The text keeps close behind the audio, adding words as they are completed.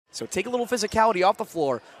So take a little physicality off the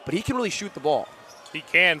floor, but he can really shoot the ball. He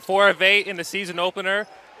can. 4 of 8 in the season opener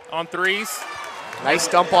on threes. Nice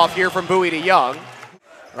dump off here from Bowie to Young.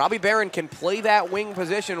 Robbie Barron can play that wing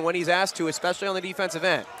position when he's asked to, especially on the defensive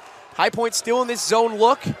end. High Point still in this zone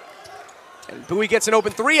look. And Bowie gets an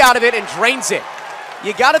open 3 out of it and drains it.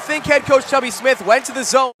 You got to think head coach Tubby Smith went to the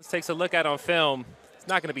zone. Takes a look at on film. He's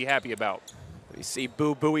not going to be happy about. We see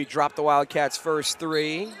Bowie drop the Wildcats' first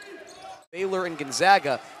 3. Baylor and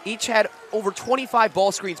Gonzaga each had over 25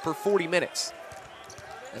 ball screens per 40 minutes.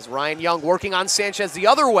 As Ryan Young working on Sanchez the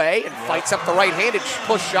other way and fights up the right-handed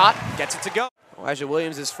push shot, gets it to go. Elijah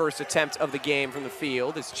Williams' first attempt of the game from the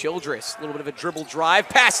field is Childress. A little bit of a dribble drive.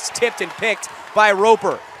 Pass is tipped and picked by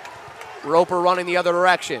Roper. Roper running the other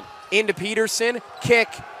direction. Into Peterson, kick,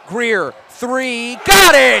 Greer, 3,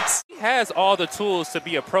 got it! He has all the tools to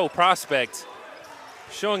be a pro prospect.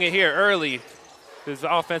 Showing it here early, his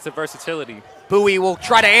offensive versatility. Bowie will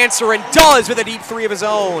try to answer and does with a deep 3 of his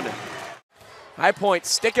own. High Point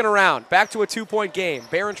sticking around, back to a 2-point game.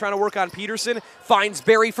 Barron trying to work on Peterson, finds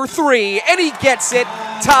Barry for 3, and he gets it.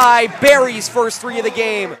 Tie, Barry's first 3 of the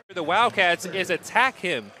game. The Wildcats is attack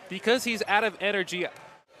him because he's out of energy.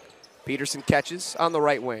 Peterson catches on the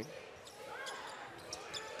right wing.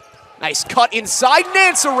 Nice cut inside,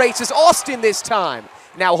 Nance erases Austin this time.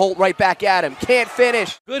 Now Holt right back at him, can't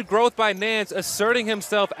finish. Good growth by Nance, asserting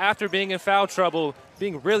himself after being in foul trouble,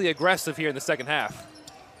 being really aggressive here in the second half.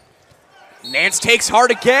 Nance takes hard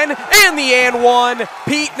again, and the and one.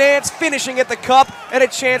 Pete Nance finishing at the cup, and a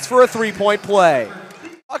chance for a 3-point play.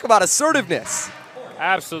 Talk about assertiveness.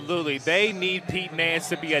 Absolutely, they need Pete Nance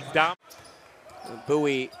to be a dominant.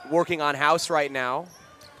 Bowie working on House right now.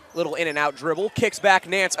 Little in and out dribble, kicks back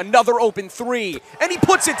Nance, another open 3, and he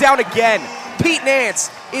puts it down again. Pete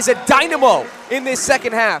Nance is a dynamo in this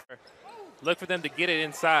second half. Look for them to get it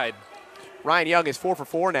inside. Ryan Young is 4 for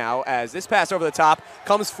 4 now as this pass over the top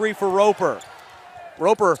comes free for Roper.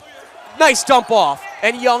 Roper, nice dump off,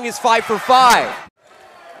 and Young is 5 for 5.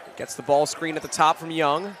 Gets the ball screen at the top from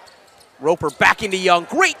Young. Roper back into Young,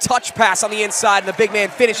 great touch pass on the inside, and the big man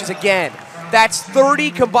finishes again. That's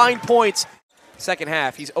 30 combined points. Second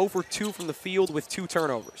half, he's 0 for 2 from the field with 2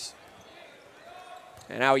 turnovers.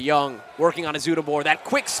 And now Young working on a Zudabor, that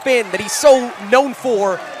quick spin that he's so known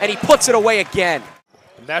for, and he puts it away again.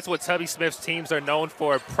 And that's what Tubby Smith's teams are known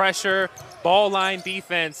for, pressure, ball line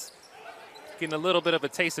defense. Getting a little bit of a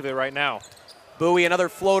taste of it right now. Bowie, another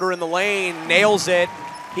floater in the lane, nails it.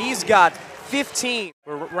 He's got 15.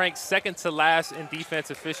 We're ranked second to last in defense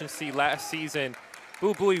efficiency last season.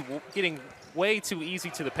 Bowie getting way too easy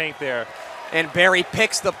to the paint there. And Barry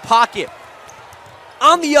picks the pocket.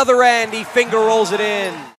 On the other end, he finger rolls it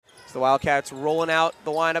in. So the Wildcats rolling out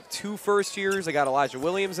the lineup, 2 first-years. They got Elijah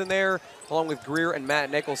Williams in there, along with Greer and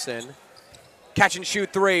Matt Nicholson. Catch and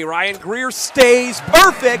shoot 3. Ryan Greer stays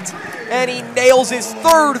perfect, and he nails his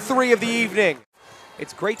 3rd 3 of the evening.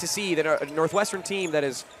 It's great to see that a Northwestern team that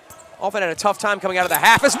has often had a tough time coming out of the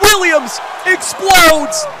half as Williams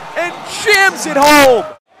explodes and jams it home.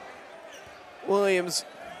 Williams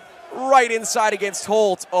right inside against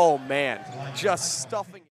Holt. Oh, man, just stuffing.